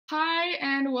Hi,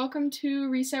 and welcome to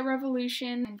Reset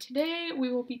Revolution. And today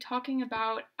we will be talking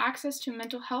about access to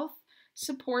mental health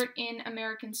support in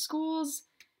American schools.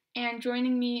 And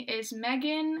joining me is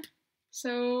Megan.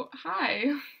 So,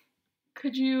 hi,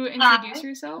 could you introduce Hi,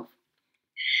 yourself?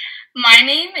 my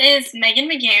name is Megan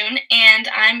McGoon, and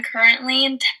I'm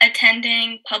currently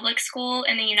attending public school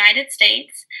in the United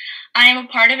States. I am a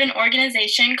part of an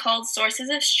organization called Sources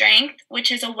of Strength,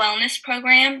 which is a wellness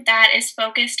program that is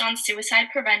focused on suicide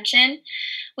prevention.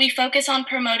 We focus on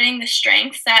promoting the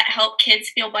strengths that help kids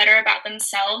feel better about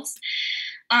themselves.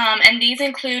 And these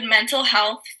include mental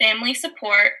health, family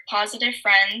support, positive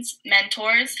friends,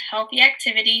 mentors, healthy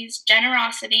activities,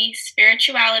 generosity,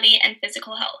 spirituality, and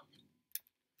physical health.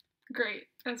 Great,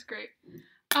 that's great.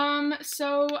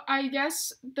 So I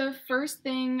guess the first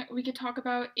thing we could talk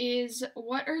about is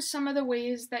what are some of the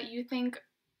ways that you think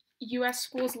US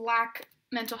schools lack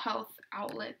mental health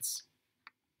outlets?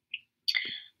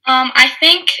 I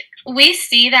think we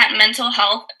see that mental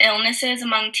health illnesses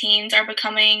among teens are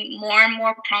becoming more and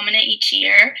more prominent each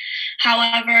year.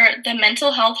 However, the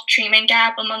mental health treatment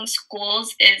gap among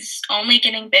schools is only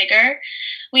getting bigger.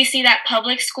 We see that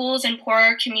public schools in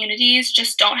poorer communities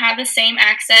just don't have the same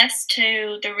access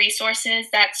to the resources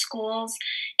that schools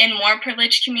in more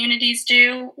privileged communities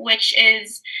do, which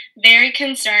is very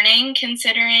concerning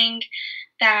considering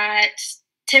that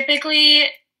typically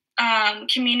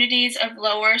communities of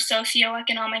lower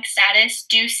socioeconomic status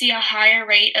do see a higher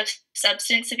rate of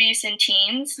substance abuse in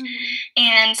teens. Mm-hmm.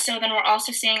 And so then we're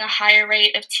also seeing a higher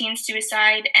rate of teen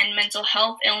suicide and mental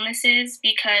health illnesses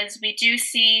because we do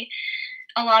see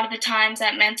a lot of the times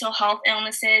that mental health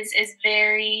illnesses is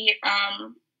very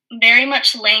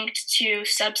much linked to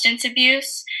substance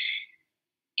abuse.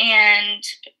 And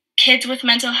kids with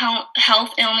mental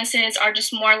health illnesses are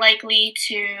just more likely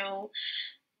to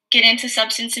get into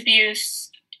substance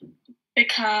abuse,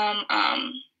 become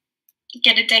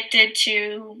get addicted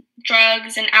to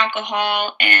drugs and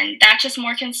alcohol, and that's just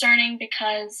more concerning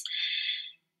because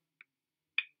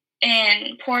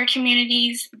in poor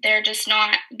communities they're just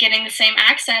not getting the same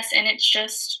access, and it's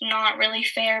just not really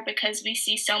fair because we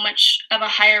see so much of a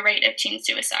higher rate of teen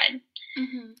suicide.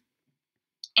 Mm-hmm.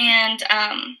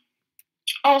 And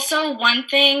also, one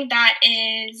thing that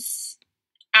is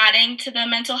adding to the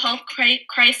mental health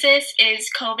crisis is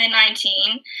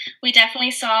COVID-19. We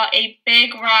definitely saw a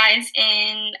big rise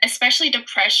in especially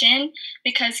depression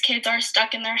because kids are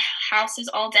stuck in their houses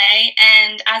all day.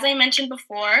 And as I mentioned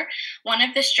before, one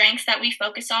of the strengths that we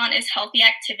focus on is healthy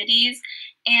activities.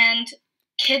 And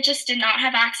kids just did not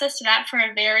have access to that for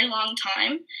a very long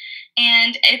time.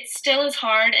 And it still is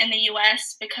hard in the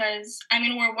US because, I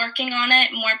mean, we're working on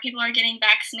it. More people are getting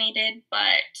vaccinated,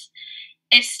 but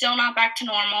it's still not back to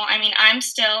normal. I mean, I'm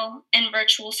still in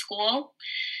virtual school,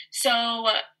 so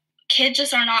kids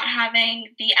just are not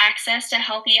having the access to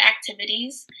healthy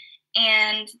activities,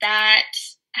 and that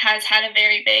has had a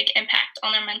very big impact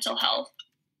on their mental health.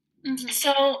 Mm-hmm.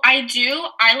 So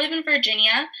I live in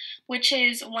Virginia, which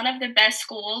is one of the best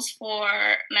schools for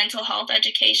mental health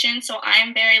education. So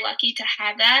I'm very lucky to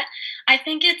have that. I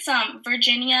think it's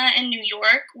Virginia and New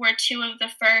York were two of the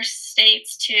first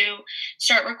states to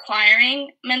start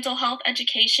requiring mental health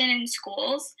education in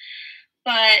schools.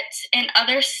 But in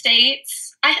other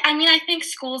states, I mean, I think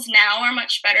schools now are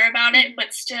much better about it,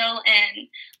 but still in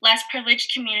less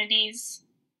privileged communities,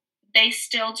 they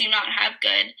still do not have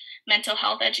good mental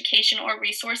health education or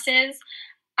resources.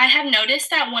 I have noticed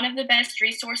that one of the best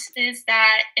resources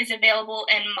that is available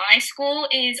in my school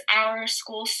is our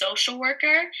school social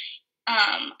worker.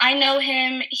 I know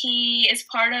him. He is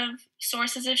part of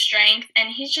Sources of Strength, and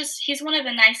he's one of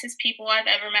the nicest people I've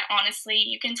ever met, honestly.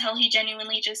 You can tell he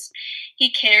genuinely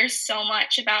he cares so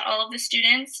much about all of the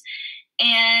students.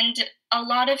 And a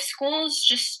lot of schools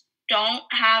just don't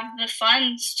have the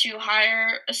funds to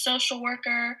hire a social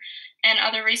worker and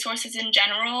other resources in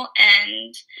general,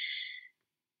 and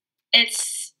it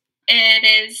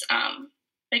is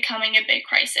becoming a big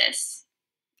crisis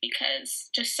because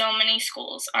just so many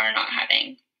schools are not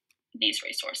having these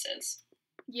resources.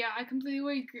 Yeah, I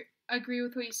completely agree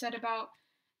with what you said about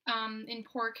in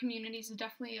poor communities.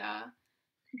 Definitely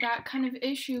that kind of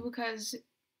issue because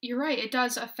you're right. It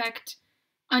does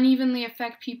unevenly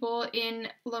affect people in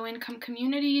low income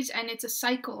communities, and it's a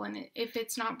cycle. And if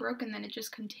it's not broken, then it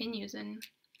just continues. And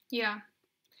yeah.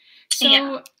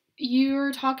 Yeah. So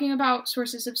you're talking about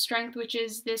Sources of Strength, which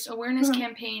is this awareness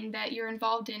campaign that you're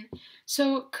involved in.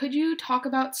 So could you talk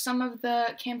about some of the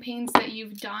campaigns that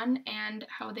you've done and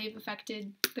how they've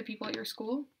affected the people at your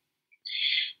school?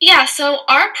 Yeah, so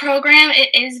our program,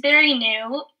 it is very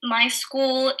new. My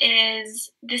school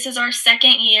this is our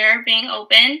second year being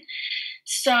open.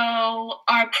 So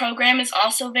our program is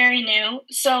also very new.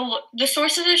 So the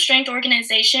Sources of Strength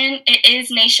organization, it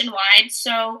is nationwide.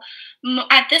 So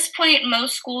at this point,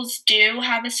 most schools do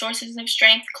have a Sources of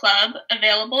Strength club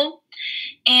available.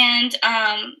 And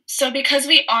so because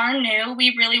we are new,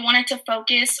 we really wanted to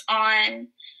focus on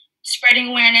spreading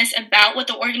awareness about what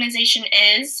the organization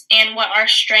is and what our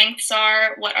strengths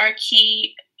are, what our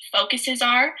key focuses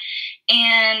are.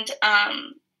 And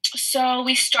so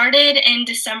we started in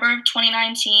December of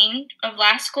 2019 of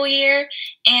last school year,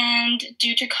 and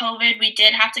due to COVID, we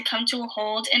did have to come to a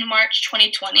hold in March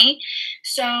 2020.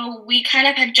 So we kind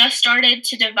of had just started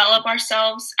to develop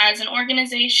ourselves as an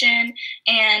organization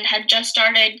and had just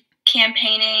started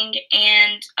campaigning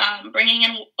and bringing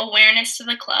in awareness to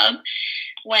the club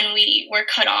when we were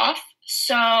cut off.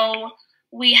 So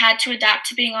we had to adapt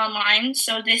to being online.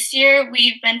 So this year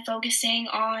we've been focusing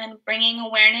on bringing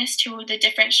awareness to the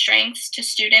different strengths to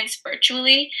students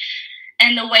virtually.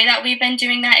 And the way that we've been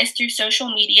doing that is through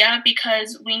social media,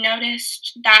 because we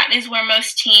noticed that is where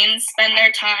most teens spend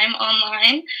their time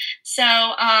online. So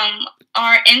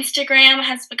our Instagram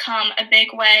has become a big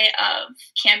way of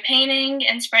campaigning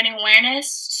and spreading awareness.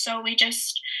 So we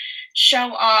just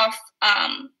show off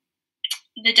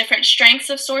the different strengths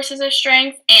of Sources of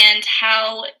Strength and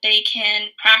how they can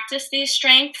practice these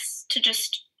strengths to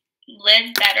just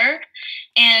live better.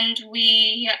 And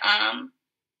we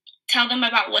tell them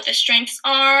about what the strengths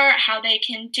are, how they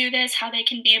can do this, how they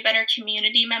can be a better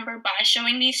community member by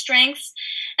showing these strengths.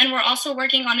 And we're also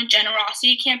working on a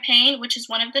generosity campaign, which is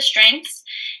one of the strengths.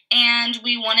 And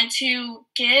we wanted to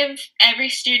give every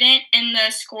student in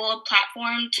the school a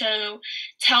platform to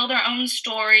tell their own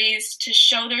stories, to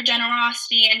show their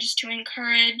generosity, and just to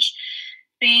encourage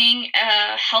being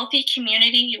a healthy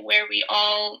community where we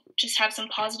all just have some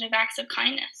positive acts of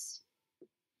kindness.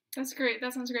 That's great.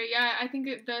 That sounds great. Yeah, I think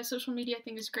the social media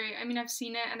thing is great. I mean, I've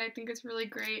seen it, and I think it's really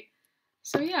great.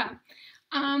 So, yeah.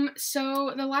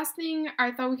 So the last thing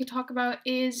I thought we could talk about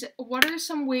is, what are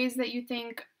some ways that you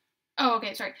think... Oh,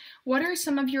 okay, sorry. What are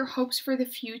some of your hopes for the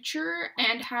future,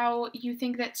 and how you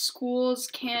think that schools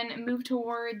can move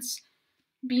towards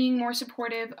being more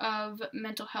supportive of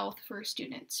mental health for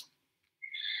students?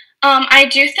 I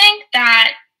do think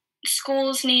that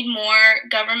schools need more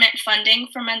government funding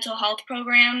for mental health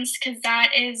programs, because that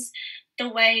is the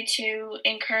way to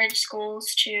encourage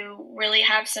schools to really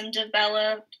have some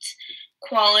developed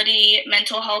quality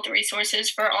mental health resources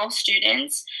for all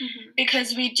students. Mm-hmm.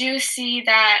 Because we do see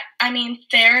that, I mean,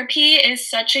 therapy is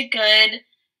such a good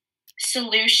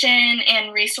solution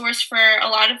and resource for a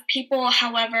lot of people.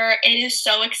 However, it is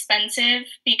so expensive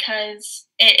because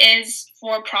it is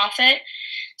for profit.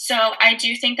 So I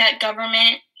do think that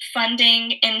government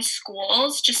funding in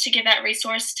schools, just to give that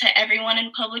resource to everyone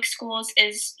in public schools,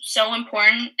 is so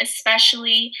important,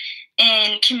 especially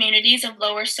in communities of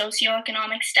lower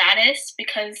socioeconomic status,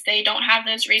 because they don't have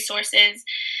those resources.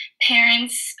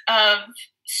 Parents of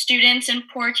students in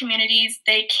poor communities,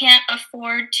 they can't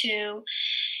afford to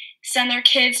send their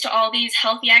kids to all these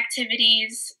healthy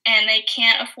activities, and they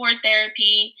can't afford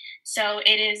therapy. So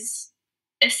it is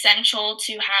essential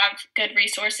to have good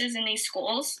resources in these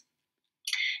schools.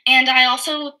 And I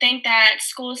also think that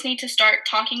schools need to start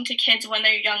talking to kids when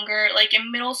they're younger, like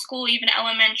in middle school, even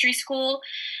elementary school,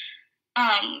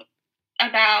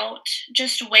 about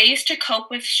just ways to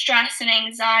cope with stress and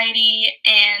anxiety,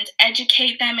 and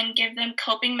educate them and give them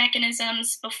coping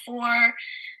mechanisms before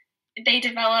they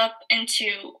develop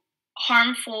into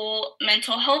harmful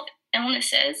mental health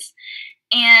illnesses.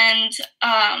 And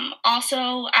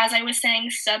also, as I was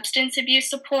saying, substance abuse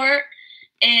support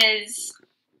is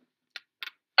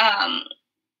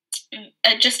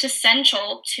just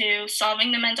essential to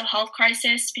solving the mental health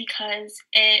crisis, because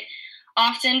it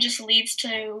often just leads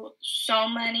to so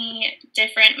many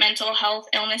different mental health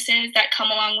illnesses that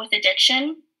come along with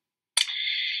addiction.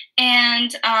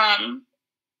 And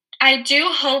I do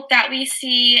hope that we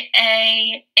see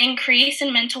a increase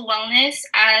in mental wellness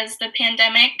as the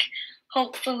pandemic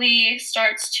hopefully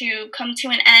starts to come to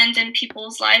an end and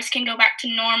people's lives can go back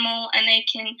to normal, and they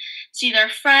can see their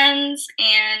friends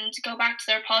and go back to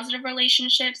their positive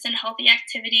relationships and healthy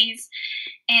activities,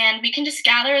 and we can just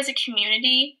gather as a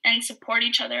community and support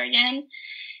each other again.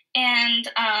 And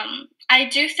I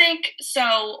do think,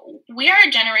 so we are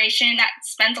a generation that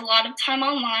spends a lot of time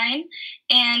online,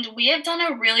 and we have done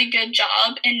a really good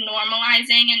job in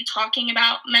normalizing and talking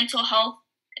about mental health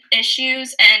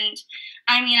issues. And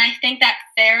I mean, I think that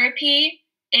therapy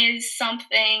is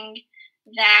something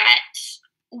that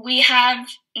we have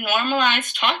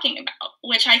normalized talking about,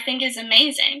 which I think is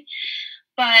amazing.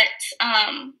 But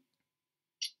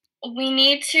we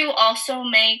need to also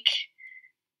make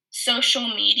social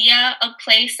media a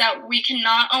place that we can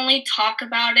not only talk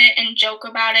about it and joke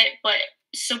about it, but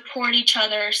support each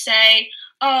other, say,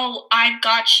 oh, I've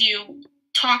got you.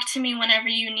 Talk to me whenever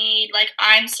you need. Like,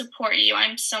 I'm support you.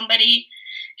 I'm somebody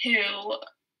who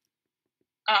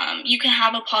you can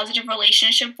have a positive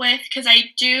relationship with. Because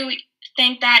I do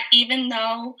think that even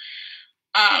though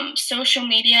social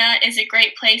media is a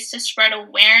great place to spread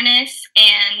awareness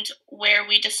and where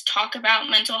we just talk about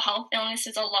mental health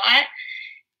illnesses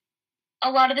a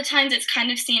lot of the times it's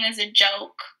kind of seen as a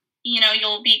joke. You know,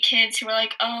 you'll be kids who are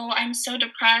like, oh, I'm so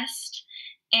depressed.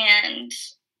 And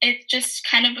it just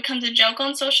kind of becomes a joke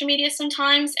on social media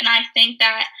sometimes. And I think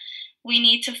that we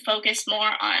need to focus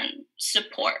more on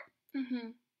support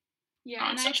Yeah,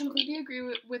 on and I social completely media.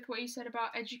 agree with what you said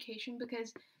about education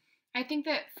because I think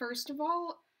that first of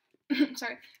all,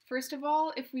 sorry, first of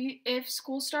all, if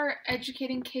schools start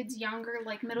educating kids younger,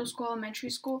 like middle school, elementary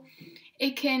school,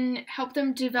 it can help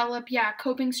them develop, yeah,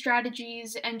 coping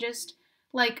strategies and just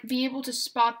like be able to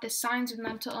spot the signs of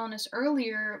mental illness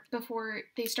earlier before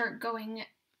they start going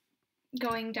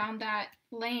down that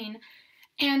lane.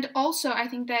 And also, I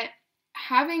think that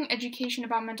having education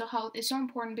about mental health is so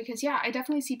important because, yeah, I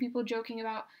definitely see people joking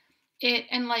about it,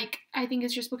 and like, I think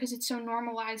it's just because it's so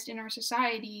normalized in our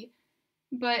society.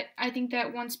 But I think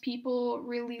that once people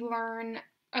really learn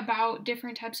about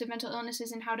different types of mental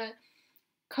illnesses and how to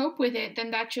cope with it,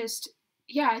 then that just,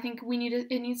 yeah, I think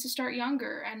it needs to start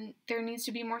younger, and there needs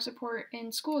to be more support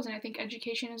in schools, and I think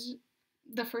education is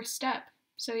the first step.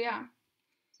 So, yeah.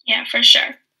 Yeah, for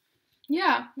sure.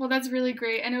 Yeah, well, that's really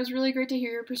great. And it was really great to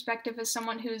hear your perspective as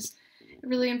someone who's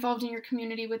really involved in your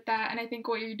community with that. And I think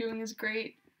what you're doing is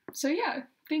great. So, yeah,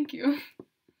 thank you.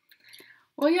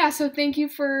 Well, yeah, so thank you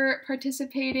for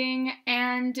participating.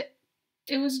 And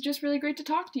it was just really great to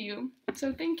talk to you.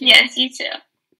 So, thank you. Yes, you too.